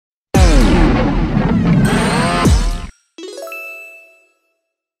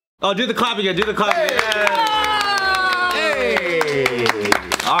Oh, do the clap again. Do the clap again. Hey.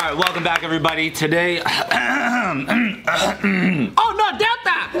 All right, welcome back, everybody. Today. Oh no,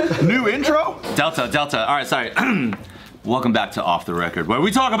 Delta. New intro. Delta. All right, sorry. Welcome back to Off the Record, where we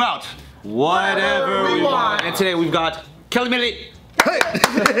talk about whatever we want. And today we've got Kelly Millie. Hey.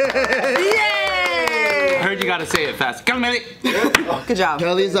 Yay! I heard you gotta say it fast. Kelly Millie. Good job.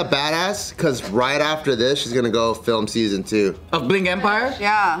 Kelly's a badass because right after this, she's gonna go film season 2 of Bling Empire?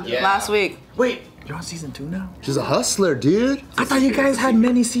 Yeah, last week. Wait, you're on season 2 now? She's a hustler, dude. I thought you guys had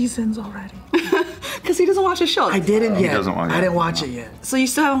many seasons already. Because he doesn't watch the show. I didn't yet. I didn't watch it yet. So you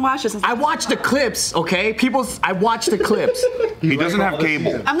still haven't watched it since I watched the clips, okay? I watched the clips. He doesn't have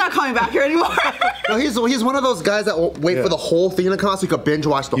cable. I'm not coming back here anymore. No, he's one of those guys that will wait for the whole thing to come out so he could binge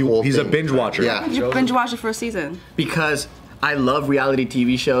watch the whole thing. He's a binge watcher. Yeah. Did you binge watch the first season? Because I love reality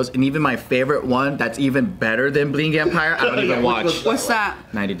TV shows, and even my favorite one that's even better than Bling Empire, I don't even watch. What's that?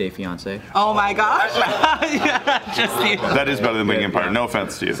 90 Day Fiancé. Oh my gosh. That is better than Bling Empire. No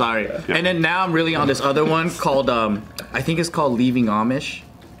offense to you. Sorry. Yeah. And then now I'm really on this other one called, I think it's called Leaving Amish.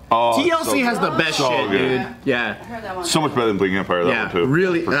 Oh, TLC has the best so shit, good. dude. Yeah. Heard that one. So much better than Bling Empire. That one too.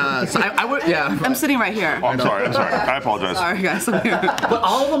 Really. So I would, yeah. I'm sitting right here. Oh, I'm sorry. I apologize. Sorry guys, I'm here. But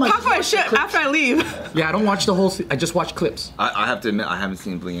all of them. Talk my shit after I leave. Yeah, I don't watch the whole. I just watch clips. I have to admit, I haven't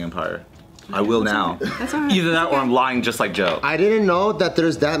seen Bling Empire. I will now. That's alright. Either that or I'm lying just like Joe. I didn't know that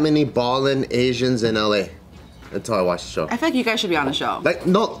there's that many ballin' Asians in LA until I watched the show. I feel like you guys should be on the show. Like,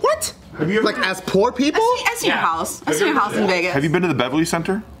 no, what? Have you ever, Like, as poor people? I see your house. I see your house in Vegas. have you been to the Beverly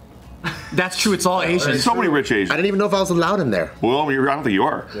Center? That's true. It's all Asian. So many rich Asians. I didn't even know if I was allowed in there. Well, I don't think you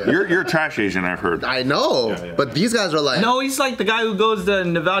are. You're a trash Asian, I've heard. I know, but these guys are like... No, he's like the guy who goes to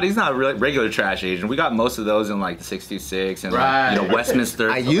Nevada. He's not a regular trash Asian. We got most of those in like the 66 and like,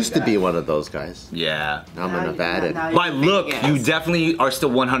 Westminster. I used to be one of those guys. Yeah. Now I'm a Nevadan. By look, you definitely are still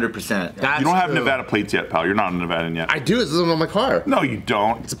 100%. That's You don't have true. Nevada plates yet, pal. You're not a Nevadan yet. I do, this is on my car. No, you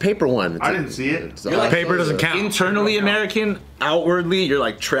don't. It's a paper one. I didn't see it. It's a- Paper doesn't count. Internally American, outwardly you're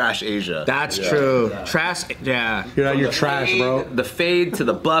like trash Asia. That's true. Trash. Yeah. You're trash, bro. The fade to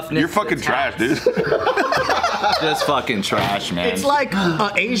the buffness. You're fucking the trash, tats. dude. Just fucking trash, man. It's like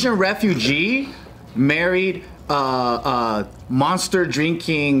an Asian refugee married monster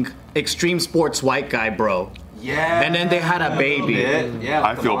drinking extreme sports white guy, bro. Yeah. And then they had a baby. Yeah.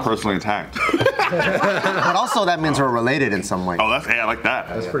 I feel personally attacked. But also that means we're related in some way. Oh, I like that.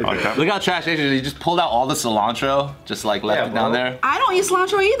 That's pretty good. Look how trash Asia is. He just pulled out all the cilantro, just like left it down there. I don't use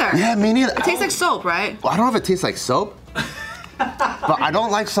cilantro either. Yeah, me neither. It tastes like soap, right? I don't know if it tastes like soap, but I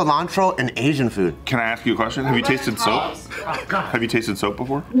don't like cilantro in Asian food. Can I ask you a question? Have you tasted soap? Have you tasted soap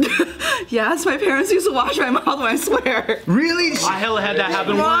before? Yes, my parents used to wash my mouth when I swear. Really? I hella had that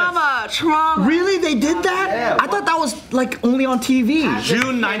happen once. Trauma. Really? They did that? I thought that was like only on TV.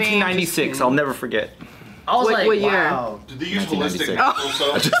 June 1996. I'll never forget. I was What year? Did they use ballistic Oh.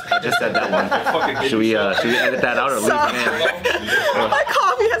 I just said that one. Should we edit that out or leave it in? My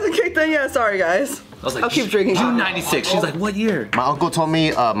coffee hasn't kicked in yet. Sorry, guys. I was like, I'll keep drinking. June 96. She's like, what year? My uncle told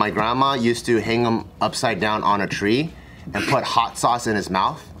me my grandma used to hang him upside down on a tree and put hot sauce in his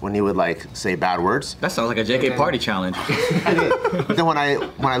mouth when he would like say bad words. That sounds like a JK party challenge. But then when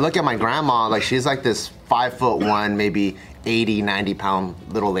I look at my grandma, like she's like this 5'1", maybe 80, 90 pound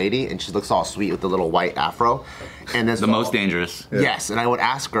little lady, and she looks all sweet with the little white afro. And The most dangerous. Yes, and I would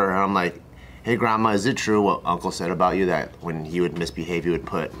ask her, and I'm like, hey grandma, is it true what uncle said about you that when he would misbehave, he would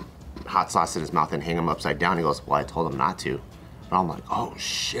put hot sauce in his mouth and hang him upside down? He goes, well, I told him not to. And I'm like, oh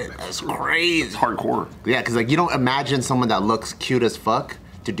shit, that's crazy. It's hardcore. Yeah, because like you don't imagine someone that looks cute as fuck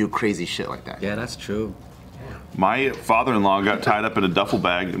to do crazy shit like that. Yeah, that's true. My father-in-law got tied up in a duffel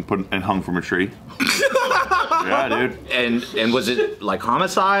bag and hung from a tree. Yeah, dude. And was it like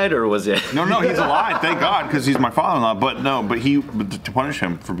homicide or was it? No, he's alive, thank God, because he's my father-in-law. But to punish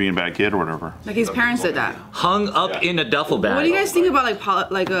him for being a bad kid or whatever. Like his parents did that. Hung up in a duffel bag. What do you guys think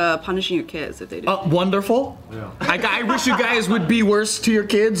about punishing your kids if they do? Wonderful. Yeah. I wish you guys would be worse to your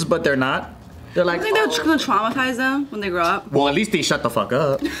kids, but they're not. They're like, I think they're gonna traumatize them when they grow up. well, at least they shut the fuck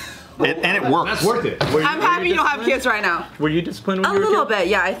up. And it works. That's worth it. I'm happy you don't have kids right now. Were you disappointed A when you were little a kid? bit,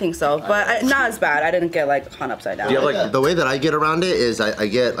 yeah, I think so, but not as bad. I didn't get like hung upside down. Do you have like The way that I get around it is I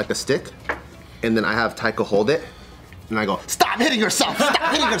get like a stick, and then I have Tycho hold it, and I go, stop hitting yourself, stop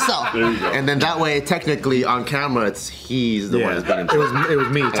hitting yourself. There you go. And then that way, technically, on camera, he's the one who's getting it was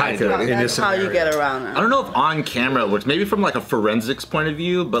me, Taika, in this That's how you scenario. get around I it. don't know if on camera it works. Maybe from like a forensics point of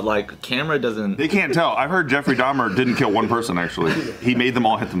view, but like camera doesn't. They can't tell. I've heard Jeffrey Dahmer didn't kill one person, actually. He made them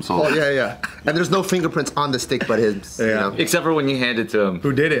all hit themselves. Oh, yeah. And there's no fingerprints on the stick but his. You know? Except for when you hand it to him.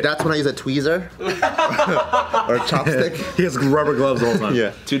 Who did it? That's when I use a tweezer or a chopstick. He has rubber gloves the whole time.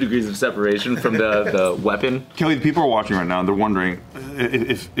 Yeah. 2 degrees of separation from the weapon. Kelly, the people are watching right now. They're wondering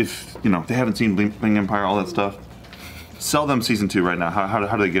if you know they haven't seen Bling Empire, all that stuff. Sell them season 2 right now. How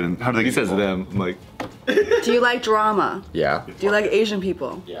do they get in? How do they? He get says involved? them like. Do you like drama? Yeah. Do you like Asian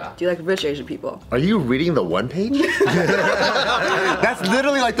people? Yeah. Do you like rich Asian people? Are you reading the one page? That's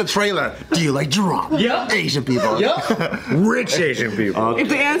literally like the trailer. Do you like drama? Yeah. Asian people. Rich Asian people. If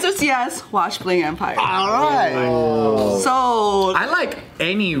the answer is yes, watch Bling Empire. All right. So, I like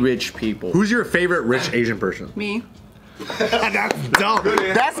any rich people. Who's your favorite rich Asian person? me. That's dope.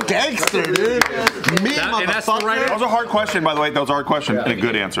 That's gangster, dude. Me, and that's the right That was a hard question, by the way. That was a hard question and a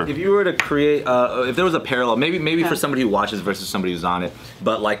good answer. If you were to create, if there was a parallel, maybe for somebody who watches versus somebody who's on it,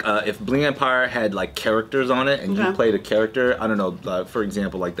 but like if Bling Empire had like characters on it and you Okay. played a character, I don't know, for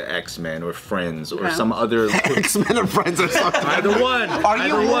example, like the X-Men or Friends or Okay. some other. X-Men are friends or something. Either one. Are you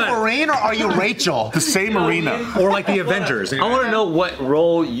Either one. Wolverine or are you Rachel? The same arena. Or like the Avengers. I want to know what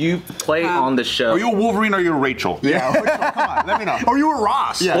role you play on the show. Are you a Wolverine or are you a Rachel? Yeah. Come on, let me know. Or you were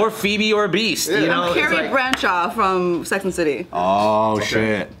Ross. Yeah. Or Phoebe or Beast, you know? I'm it's Carrie like- Bradshaw from Sex and the City. Oh,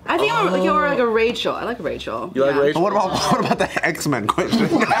 shit. I think you're like a Rachel. I like Rachel. You like Yeah. Rachel? What about the X-Men question?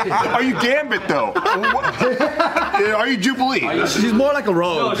 Are you Gambit though? Are you Jubilee? She's more like a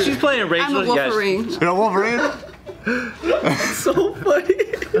rogue. She's playing Rachel. I'm a Wolverine. You know Wolverine? So funny.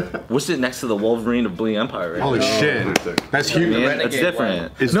 What's it next to the Wolverine of Bling Empire? Right? Holy shit. That's huge. Man, it's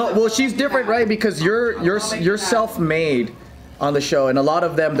different. No, well, she's different, right? Because you're self-made on the show, and a lot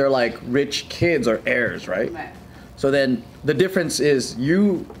of them they're like rich kids or heirs, right? Right. So then the difference is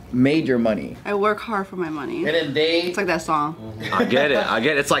you made your money, I work hard for my money. and then they. It's like that song. I get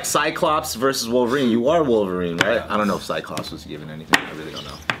it. It's like Cyclops versus Wolverine. You are Wolverine, right? I don't know if Cyclops was given anything. I really don't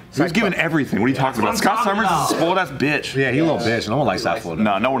know. He's given everything. What are you talking about? Scott Summers is a spoiled ass bitch. Yeah, he's a little bitch. No one likes that fool.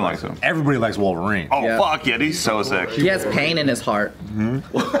 No, no one likes him. Everybody likes Wolverine. Oh Yeah. fuck yeah, he's so sick. He has pain in his heart.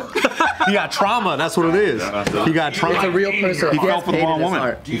 He got trauma. That's what it is. He got It's a trauma. real person. He He fell has for the pain in wrong his woman.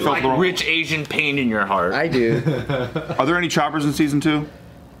 heart. He fell for the wrong. Rich Asian pain in your heart. I do. Are there any choppers in season 2?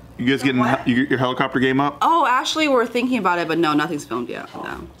 You guys getting your helicopter game up? Oh, actually, we're thinking about it, but no, nothing's filmed yet.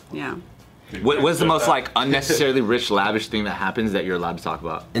 No. Yeah. What's the most like unnecessarily rich, lavish thing that happens that you're allowed to talk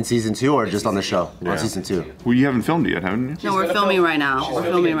about? In season 2 or just on the show? On season 2. Well, you haven't filmed it yet, haven't you? No, we're filming right now. We're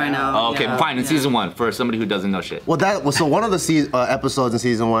filming right now. Oh, okay, Yeah, fine. In yeah. season 1, for somebody who doesn't know shit. Well, so one of the episodes in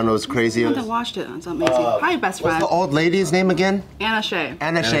season 1 was crazy. I It haven't was, watched it. It's amazing. Hi, best what's friend. the old lady's name again? Anna Shay.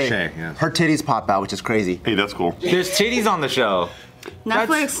 Anna Shay. Shay, yeah. Her titties pop out, which is crazy. Hey, that's cool. There's titties on the show.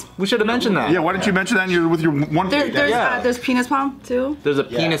 Netflix. We should have mentioned that. Yeah, why didn't you mention that with your one? There's penis pump too. There's a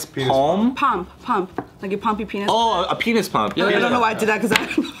penis palm. Pump. Like you pump your penis. Oh, a penis pump. Yeah, I yeah, don't know yeah. why I did that because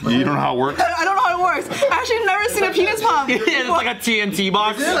You don't know how it works. I don't know how it works. I actually never seen a penis pump. Yeah, it's like a TNT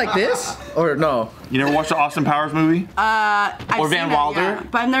box. Is it like this or no? You never watched the Austin Powers movie? I've Or seen Van it, Wilder? yeah,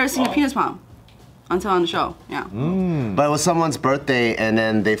 but I've never seen a penis pump until on the show. Yeah. But it was someone's birthday, and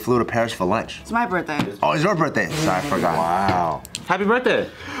then they flew to Paris for lunch. It's my birthday. Oh, it's your birthday. Sorry, I forgot. Wow. Happy birthday.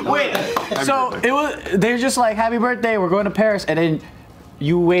 Wait, so it was, they're just like, happy birthday, we're going to Paris, and then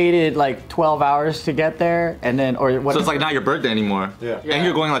you waited like 12 hours to get there, and then, or what? So it's like not your birthday anymore. Yeah. And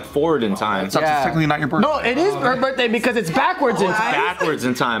you're going like forward in time. It's technically not your birthday. No, it is her birthday because it's backwards in time. Backwards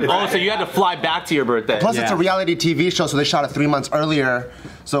in time. Oh, so you had to fly back to your birthday. Plus, it's a reality TV show, so they shot it 3 months earlier,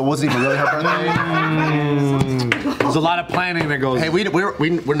 so it wasn't even really her birthday. There's a lot of planning that goes. Hey, we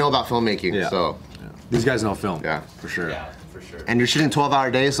know about filmmaking, Yeah. so These guys know film. yeah. For sure. And you're shooting 12-hour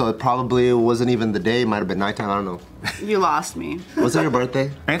days, so it probably wasn't even the day. It might have been nighttime. I don't know. You lost me. Was it your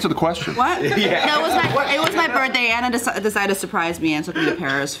birthday? Answer the question. What? No, it was my birthday. Anna decided to surprise me and took me to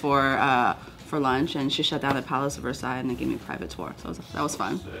Paris for lunch, and she shut down the Palace of Versailles and they gave me a private tour. So that was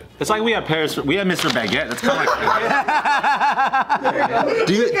fun. It's like we had Paris. We had Mr. Baguette. That's kind of like.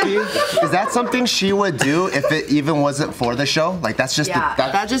 Is that something she would do if it even wasn't for the show? Like that's just Yeah,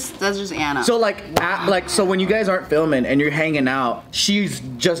 the, that's just Anna. So so when you guys aren't filming and you're hanging out, she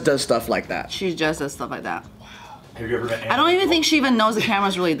just does stuff like that. She just does stuff like that. Have you ever met Anna? I don't even think she even knows the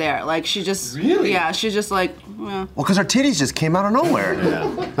camera's really there. Like she just Really? Yeah, she's just like yeah. Well, because her titties just came out of nowhere.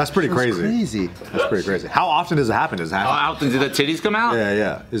 Yeah, that's pretty crazy. Crazy. That's pretty crazy. How often does it happen? Does it happen? How often did the titties come out? Yeah,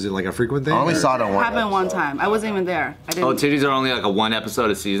 yeah. Is it like a frequent thing? I only or- saw it on one. Happened one time. I wasn't even there. I didn't. Oh, titties are only like a one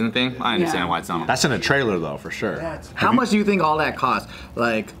episode a season thing? I understand Yeah. why it's on. That's in a trailer though, for sure. How much do you think all that cost?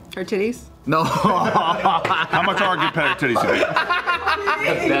 Like, Her titties. no. How much are good pair of titties to be?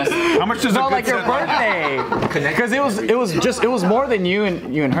 How much does No, a good like your set- birthday. Because it was more than you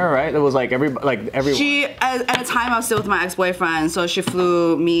and her, right? It was like every. She at a time I was still with my ex-boyfriend, so she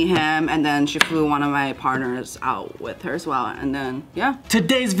flew me, him, and then she flew one of my partners out with her as well, and then yeah.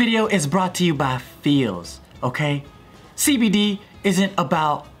 Today's video is brought to you by Feels, okay? CBD isn't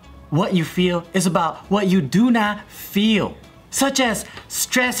about what you feel, it's about what you do not feel. Such as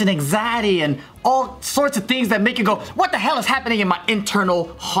stress and anxiety and all sorts of things that make you go, what the hell is happening in my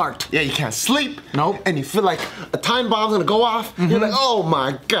internal heart? Yeah, you can't sleep. Nope. And you feel like a time bomb's gonna go off. You're like, oh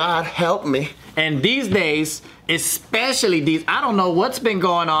my God, help me. And these days, especially these, I don't know what's been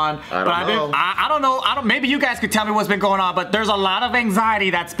going on. I don't know. Maybe you guys could tell me what's been going on, but there's a lot of anxiety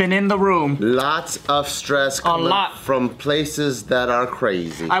that's been in the room. Lots of stress coming lot. from places that are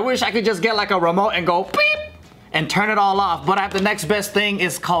crazy. I wish I could just get like a remote and go beep and turn it all off. But I have the next best thing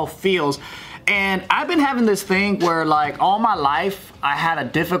is called Feels. And I've been having this thing where like all my life I had a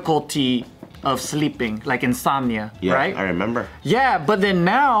difficulty of sleeping, like insomnia, yeah, right? I remember. Yeah, but then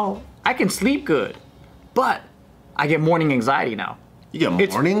now I can sleep good, but I get morning anxiety now. You get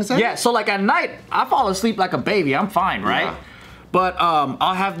It's- morning anxiety? Yeah, so like at night, I fall asleep like a baby. I'm fine, right? Yeah. But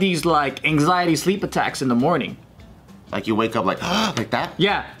I'll have these like anxiety sleep attacks in the morning. Like you wake up like, like that?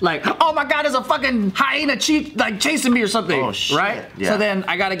 Yeah, like, oh my God, there's a fucking hyena chasing me or something, Oh, shit. right? Yeah. So then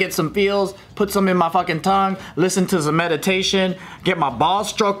I gotta get some feels, put some in my fucking tongue, listen to some meditation, get my balls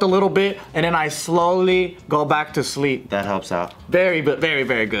stroked a little bit, and then I slowly go back to sleep. That helps out. Very, very,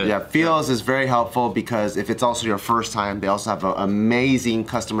 very good. Yeah, Feels is very helpful because if it's also your first time, they also have an amazing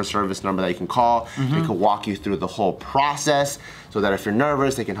customer service number that you can call. They can walk you through the whole process so that if you're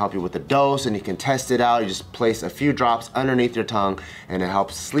nervous, they can help you with the dose and you can test it out. You just place a few drops underneath your tongue and it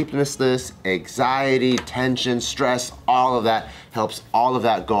helps sleeplessness, anxiety, tension, stress, all of that helps all of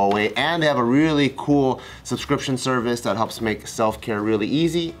that go away. And they have a really cool subscription service that helps make self-care really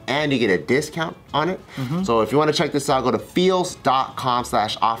easy and you get a discount on it. So if you want to check this out, go to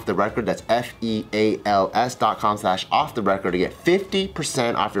feels.com/offtherecord. That's FEALS.com/offtherecord to get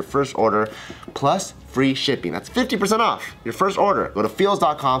 50% off your first order plus free shipping. That's 50% off your first order. Go to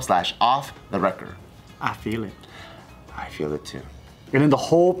feels.com/offtherecord. I feel it. I feel it too. And then the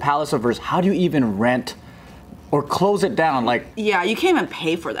whole Palace of Verse, how do you even rent or close it down? Like, Yeah, you can't even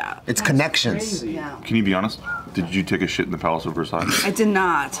pay for that. It's connections. Yeah. Can you be honest? Did you take a shit in the Palace of Versailles? I did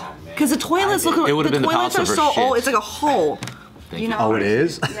not. Because the toilets look It would've the been the toilets are Palace of so her shit. old, it's like a hole. You know? Oh, it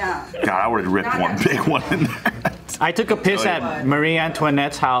is? Yeah. God, I would have ripped one big one in there. I took a piss at Marie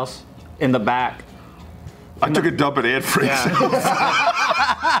Antoinette's house in the back. I took a dump at Anne Frank's.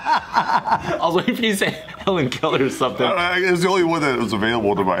 I was waiting for you to say Helen Keller or something. It was the only one that was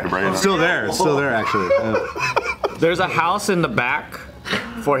available to my brain. Still there. It's still there, actually. Yeah. There's a house in the back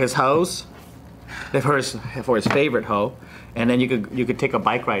for his hoes, for his favorite hoe, and then you could take a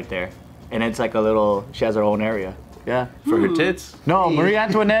bike ride there, and it's like a little. She has her own area. Yeah. For her tits? No, Marie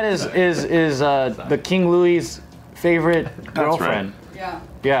Antoinette is the King Louis's favorite girlfriend. Yeah.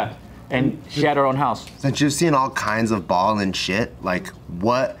 Yeah, and she had her own house. Since you've seen all kinds of ball and shit, like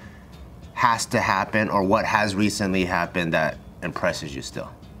what has to happen or what has recently happened that impresses you still?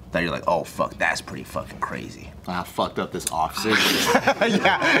 That you're like, oh fuck, that's pretty fucking crazy. I fucked up this officer. Yeah, you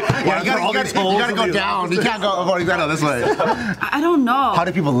gotta go down. You can't go, you gotta go this way. I don't know. How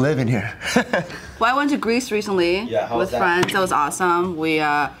do people live in here? Well, I went to Greece recently with friends. That was awesome. We,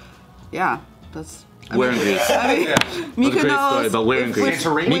 yeah, that's. Where in Greece? I mean, Great story, Mykonos. but where in Greece?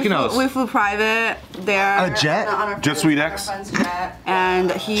 Mykonos. We flew private there. A jet? on our Jet Suite X? friend's jet.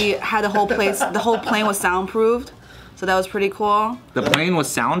 And he had the whole place. The whole plane was soundproofed, so that was pretty cool. The plane was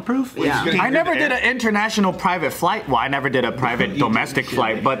soundproof? Yeah. I never did an international private flight. Well, I never did a private domestic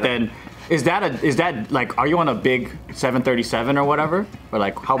flight, but then. Is that like, are you on a big 737 or whatever? Or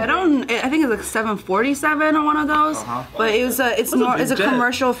like, how? I think it's like 747 or one of those. But it was it's a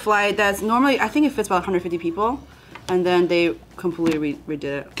commercial flight that's normally, I think it fits about 150 people, and then they completely redid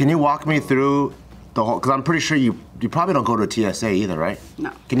it. Can you walk me through the whole? Because I'm pretty sure you probably don't go to a TSA either, right?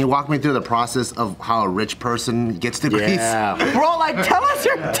 No. Can you walk me through the process of how a rich person gets degrees? Yeah. Bro, like, tell us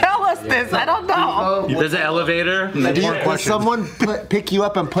this. I don't know. There's an elevator. Does someone pick you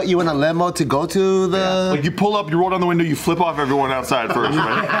up and put you in a limo to go to the? Like you pull up, you roll down the window, you flip off everyone outside first,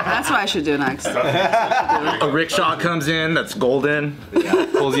 right? That's what I should do next. A rickshaw comes in that's golden,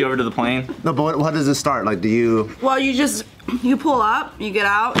 pulls you over to the plane. No, but what does it start? Like, do you? Well, you pull up, you get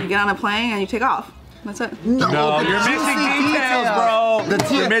out, you get on a plane, and you take off. That's it. No, you're missing details, bro.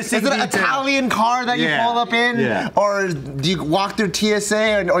 You're missing is it an details. Italian car that you Yeah. pull up in? Yeah. Or do you walk through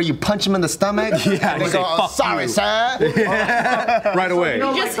TSA or you punch them in the stomach? Yeah, And they you say, go, "Fuck sorry, you." sir. Right away.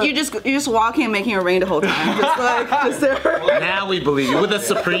 You just walking and making it rain the whole time. Just there. Now we believe you with a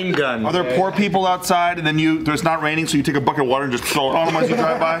Supreme gun. Are there poor people outside and then there's not raining, so you take a bucket of water and just throw it on them as you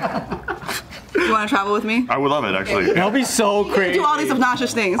drive by? You want to travel with me? I would love it, actually. That'll be so You crazy. do all these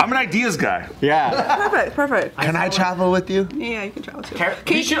obnoxious things. I'm an ideas guy. Yeah. Perfect. Can I travel with you? Yeah, you can travel too.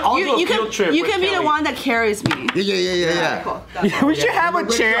 We should all do a field trip You with can be the Kelly. one that carries me. Yeah. Cool. We should have a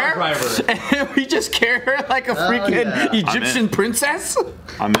chair driver. and we just carry her like a freaking Egyptian princess.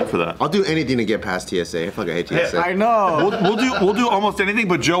 I'm in for that. I'll do anything to get past TSA. I fucking hate TSA. I know. We'll do almost anything,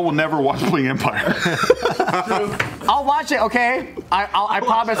 but Joe will never watch Bling Empire. I'll watch it, okay? I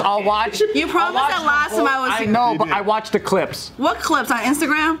promise I'll watch. You promised that last time I was I here. know, but I watched the clips. What clips on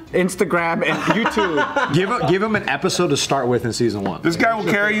Instagram? Instagram and YouTube. Give him an episode to start with in season 1. This guy will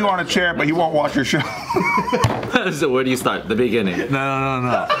carry you on a chair, but he won't watch your show. So where do you start? The beginning.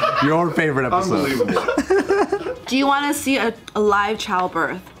 No. Your favorite episode. Do you want to see a live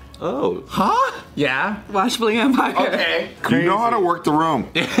childbirth? Oh. Yeah. Watch Bling Empire. Okay. You know how to work the room.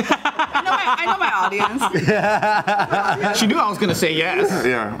 I know my audience. She knew I was gonna say yes.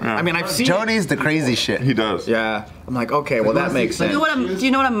 Yeah. I mean, I've seen. Jody's the crazy shit. He does. Yeah. I'm like, okay, well that makes sense. Do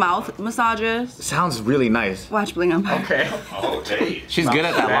you know what a mouth massage is? Sounds really nice. Watch Bling Empire. Okay. She's good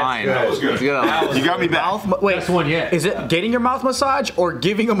at that line. She's good at that line. You got me back. Wait, Best one yet. is it getting your mouth massage or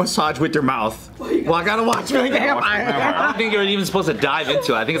giving a massage with your mouth? Well, I gotta watch Bling I Empire. don't think you're even supposed to dive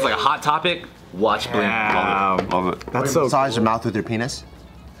into it. I think it's like a hot topic. Watch Bling. Love it. That's so. Massage your mouth with your penis?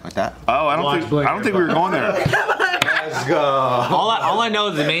 Like that? Oh, I Watch don't Bling think we were going there. All I know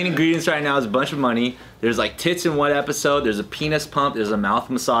is the main ingredients right now is a bunch of money. There's like tits in one episode. There's a penis pump. There's a mouth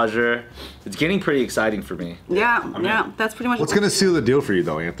massager. It's getting pretty exciting for me. Yeah. That's pretty much. What's gonna seal the deal for you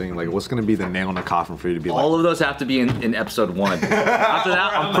though, Anthony? Like, what's gonna be the nail in the coffin for you to be like? All of those have to be in episode 1. After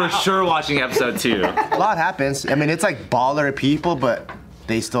that, I'm for sure watching episode 2. A lot happens. I mean, it's like baller people, but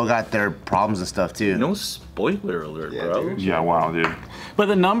they still got their problems and stuff too. No spoiler alert, bro. Yeah, wow, dude. But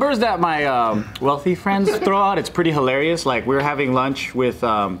the numbers that my wealthy friends throw out, it's pretty hilarious. Like, we were having lunch with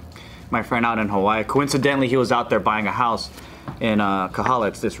my friend out in Hawaii. Coincidentally, he was out there buying a house in Kahala.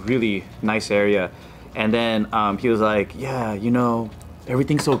 It's this really nice area. And then he was like, yeah, you know,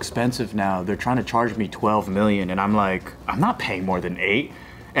 everything's so expensive now. They're trying to charge me $12 million. And I'm like, I'm not paying more than 8.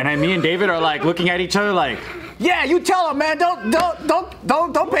 And me and David are like looking at each other like, yeah, you tell him, man.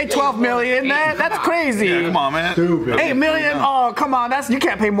 Don't pay 12 million, man. That's crazy. Yeah, come on, man. 8 million? Oh, come on. You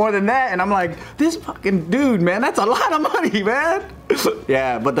can't pay more than that. And I'm like, this fucking dude, man. That's a lot of money, man.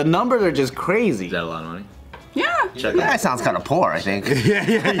 Yeah, but the numbers are just crazy. Is that a lot of money? Yeah. Check it out. That sounds kind of poor, I think.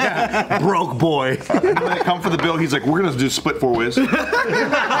 yeah. Broke boy. When they come for the bill, he's like, we're gonna do split 4 ways. Thank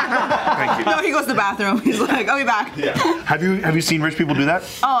you. No, he goes to the bathroom. He's like, I'll be back. Have you seen rich people do that?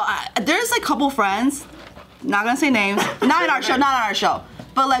 There's like a couple friends. Not gonna say names. Not on our show.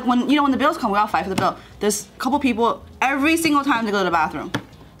 But like when the bills come, we all fight for the bill. There's a couple people every single time they go to the bathroom.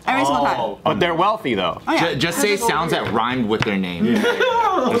 Every single time. But they're wealthy, though. Oh, yeah. Just say sounds that rhymed with their name.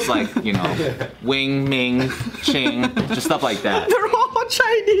 It's like, Wing, Ming, Ching, just stuff like that. They're all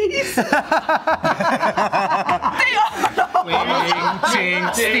Chinese. Wing, Ching,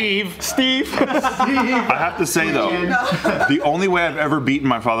 Steve. I have to say though, the only way I've ever beaten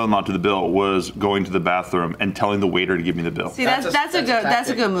my father-in-law to the bill was going to the bathroom and telling the waiter to give me the bill. See, that's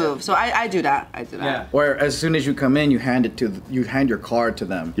a good move. So I do that. I do that. Yeah. Where as soon as you come in, you hand your card to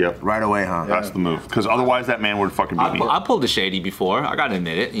them. Yep. Right away, huh? That's the move. Because otherwise that man would fucking beat me. I pulled a shady before. I gotta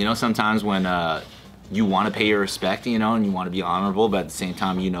admit it. Sometimes when you want to pay your respect, and you want to be honorable, but at the same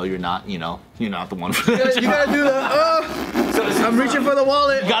time, you're not the one for that job. You gotta do the. I'm reaching for the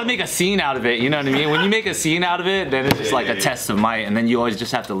wallet. You gotta make a scene out of it. You know what I mean? When you make a scene out of it, then it's just like a test of might, and then you always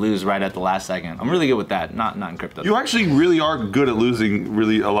just have to lose right at the last second. I'm really good with that. Not in crypto. You actually really are good at losing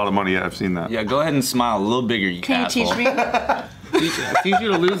really a lot of money. I've seen that. Yeah, go ahead and smile a little bigger, you Can you asshole. teach me? Teach you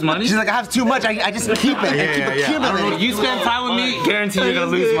to lose money? She's like, I have too much. I just keep it. I keep accumulating. You spend time with me, guarantee you're gonna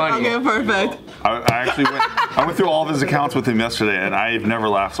lose money. Okay, perfect. I actually went through all of his accounts with him yesterday, and I've never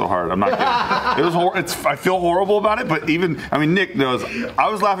laughed so hard. I'm not kidding. It was I feel horrible about it, but Nick knows. I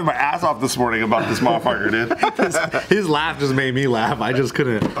was laughing my ass off this morning about this motherfucker, dude. His laugh just made me laugh. I just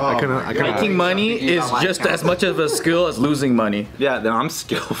couldn't. I couldn't. Making money is just as much of a skill as losing money. Yeah, no, I'm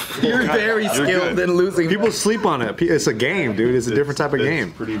skillful. You're very skilled in losing. People sleep on it. It's a game, dude. It's a different type of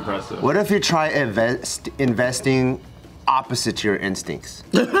game. Pretty impressive. What if you try investing opposite to your instincts?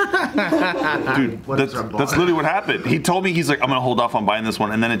 Dude, that's literally what happened. He told me, he's like, I'm gonna hold off on buying this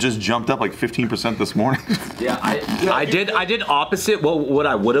one, and then it just jumped up like 15% this morning. Yeah, I did opposite what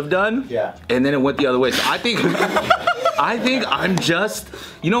I would have done. Yeah. And then it went the other way. So I think I'm just,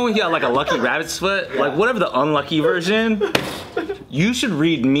 when you got like a lucky rabbit's foot, like whatever the unlucky version. You should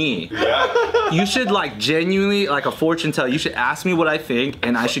read me. Yeah. You should like genuinely, like a fortune teller, you should ask me what I think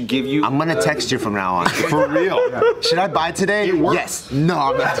and I should give you. I'm gonna text you from now on. For real. Should I buy today? Yes. No,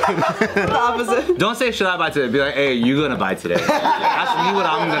 I'm not doing that. The opposite. Don't say should I buy today. Be like, hey, you gonna buy today. Ask me what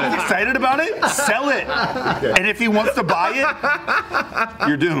I'm gonna do. Excited about it? Sell it. And if he wants to buy it,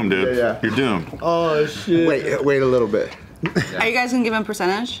 you're doomed, dude. Yeah. You're doomed. Oh shit. Wait a little bit. Are you guys gonna give him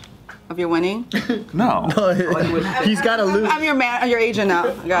percentage of your winning? No. He's got to lose. I'm your agent now.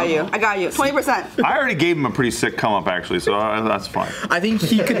 I got you. 20%. I already gave him a pretty sick come up actually, so that's fine. I think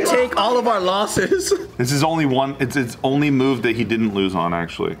he could take all of our losses. This is only one. It's his only move that he didn't lose on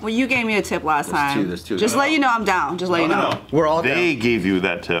actually. Well, you gave me a tip last time. There's two. Just let you know I'm down. Just let you know. We're all They down. gave you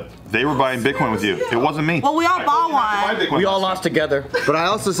that tip. They were buying Bitcoin with you. It wasn't me. Well, we all bought one. We all lost together. But I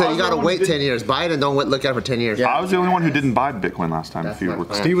also said you gotta wait 10 years. Buy it and don't look at it for 10 years. I was the only one who didn't buy Bitcoin last time. If you were,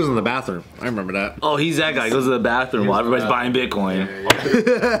 Steve was in the bathroom. I remember that. Oh, he's that guy. He goes to the bathroom while everybody's buying Bitcoin.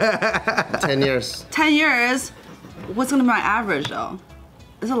 10 years. 10 years. What's gonna be my average though?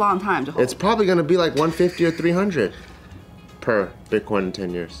 It's a long time to hold. It's probably gonna be like 150 or 300 per Bitcoin in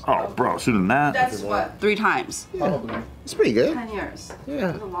 10 years. oh, bro, sooner than that. That's what? 3 times. It's pretty good. 10 years. Yeah.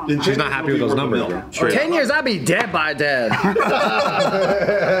 That's a long time. She's not happy with those numbers, bro. Straight 10 years, I'd be dead by dead. I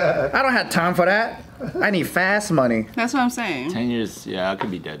don't have time for that. I need fast money. That's what I'm saying. 10 years, yeah, I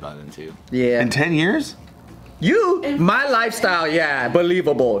could be dead by then too. Yeah. In 10 years? You, my lifestyle, yeah,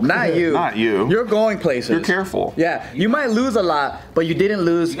 believable. Not you. Not you. You're going places. You're careful. Yeah, you might lose a lot, but you didn't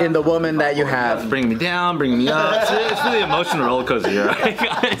lose in the woman that you have. Bring me down, bring me up. It's really an emotional roller coaster, right,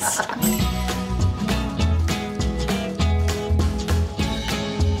 guys?